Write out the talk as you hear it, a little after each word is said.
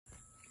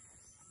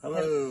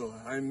Hello,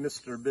 I'm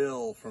Mr.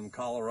 Bill from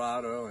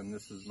Colorado, and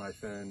this is my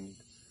friend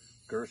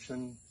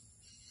Gershon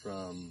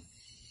from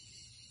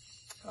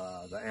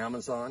the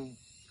Amazon.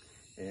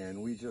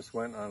 And we just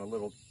went on a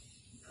little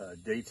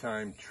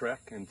daytime trek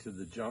into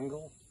the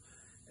jungle.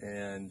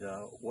 And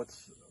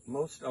what's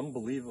most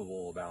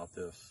unbelievable about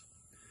this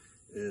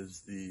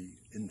is the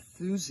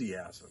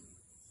enthusiasm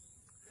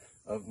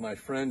of my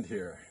friend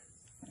here.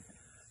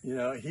 You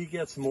know, he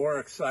gets more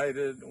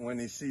excited when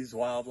he sees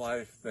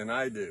wildlife than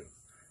I do.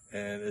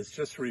 And it's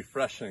just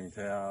refreshing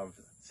to have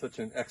such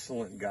an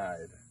excellent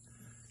guide.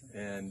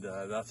 And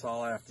that's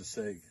all I have to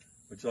say.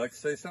 Would you like to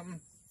say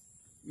something?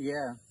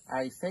 Yeah,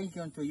 I thank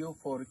you to you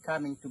for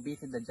coming to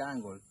visit the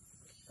jungle.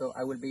 So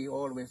I will be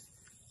always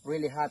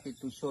really happy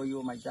to show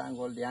you my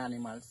jungle, the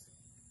animals.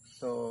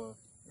 So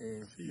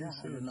yeah,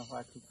 I don't know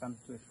how to come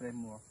to explain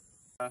more.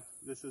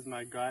 This is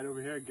my guide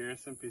over here,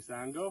 Garrison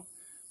Pisango.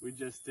 We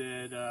just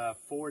did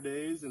 4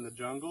 days in the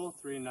jungle,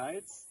 3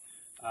 nights.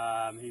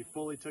 He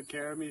fully took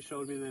care of me,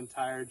 showed me the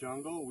entire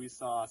jungle. We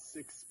saw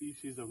 6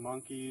 species of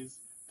monkeys,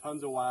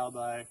 tons of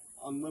wildlife,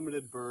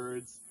 unlimited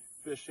birds,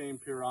 fishing,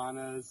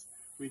 piranhas.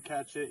 We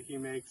catch it, he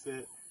makes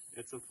it.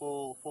 It's a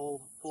full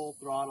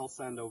throttle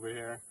send over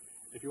here.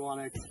 If you want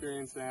to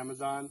experience the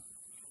Amazon,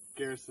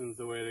 Garrison's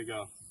the way to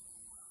go.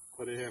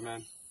 Put it here,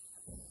 man.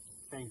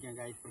 Thank you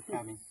guys for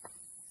coming.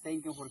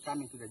 Thank you for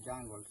coming to the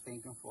jungle.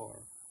 Thank you for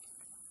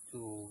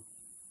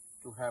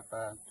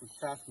to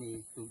trust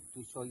me to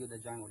show you the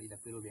jungle in the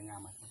Peruvian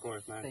Amazon. Of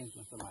course, man. Thank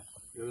you so much.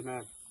 You're the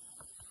man.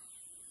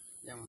 Yeah, man.